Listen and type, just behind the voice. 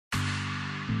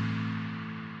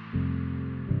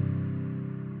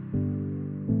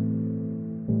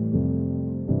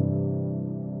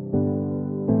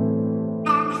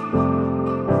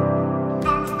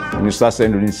Universitas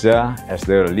Indonesia, as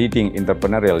the leading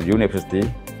entrepreneurial university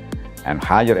and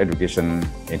higher education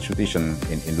institution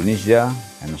in Indonesia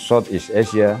and Southeast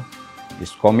Asia,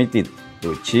 is committed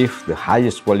to achieve the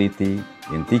highest quality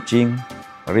in teaching,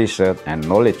 research, and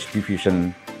knowledge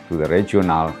diffusion to the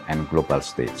regional and global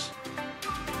stage.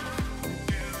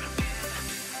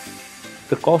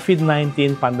 The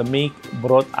COVID-19 pandemic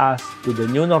brought us to the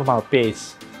new normal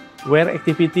pace, where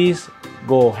activities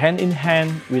go hand in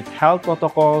hand with health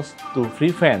protocols to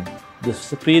prevent the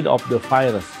spread of the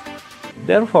virus.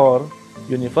 Therefore,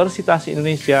 Universitas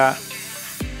Indonesia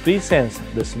presents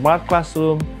the Smart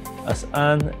Classroom as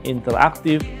an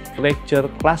interactive lecture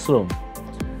classroom.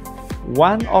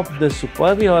 One of the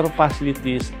superior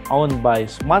facilities owned by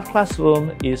Smart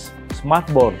Classroom is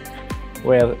Smartboard,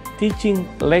 where teaching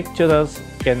lecturers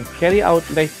can carry out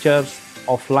lectures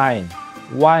offline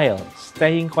while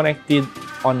staying connected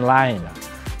online.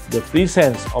 The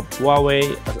presence of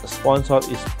Huawei as a sponsor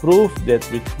is proof that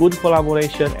with good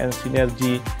collaboration and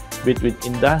synergy between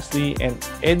industry and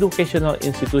educational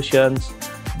institutions,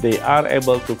 they are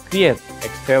able to create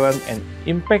excellent and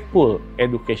impactful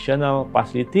educational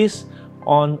facilities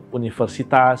on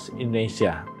Universitas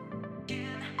Indonesia.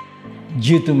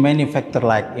 Due to many factors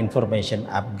like information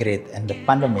upgrade and the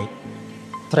pandemic,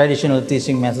 traditional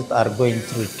teaching methods are going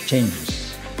through changes.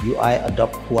 UI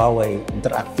adopt Huawei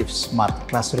interactive smart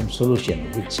classroom solution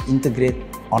which integrate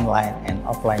online and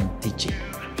offline teaching.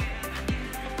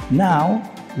 Now,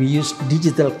 we use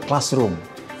digital classroom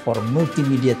for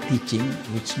multimedia teaching,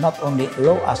 which not only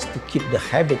allow us to keep the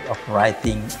habit of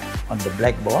writing on the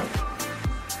blackboard,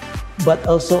 but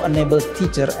also enable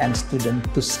teacher and student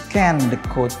to scan the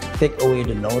code to take away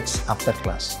the notes after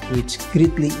class, which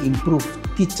greatly improve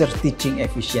teacher teaching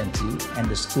efficiency and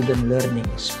the student learning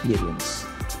experience.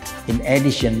 In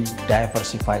addition,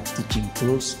 diversified teaching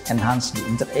tools enhance the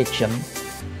interaction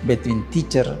between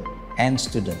teacher and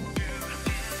student.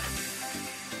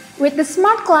 With the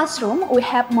Smart Classroom, we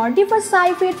have more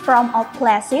diversified form of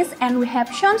classes and we have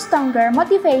shown stronger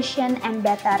motivation and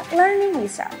better learning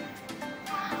result.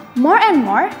 More and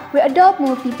more, we adopt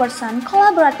multi-person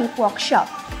collaborative workshop.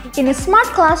 In a Smart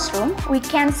Classroom, we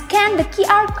can scan the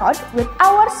QR code with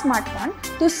our smartphone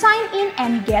to sign in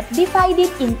and get divided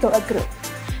into a group.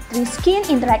 Three-screen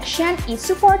interaction is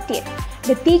supported.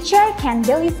 The teacher can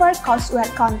deliver courseware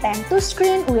content to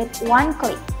screen with one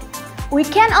click. We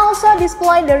can also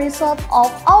display the result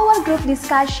of our group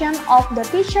discussion of the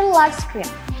teacher large screen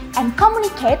and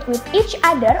communicate with each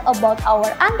other about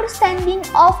our understanding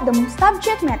of the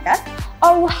subject matter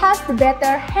or who has the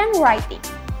better handwriting.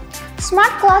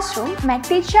 Smart Classroom make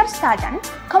teacher student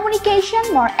communication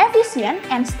more efficient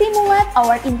and stimulate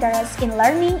our interest in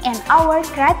learning and our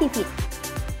creativity.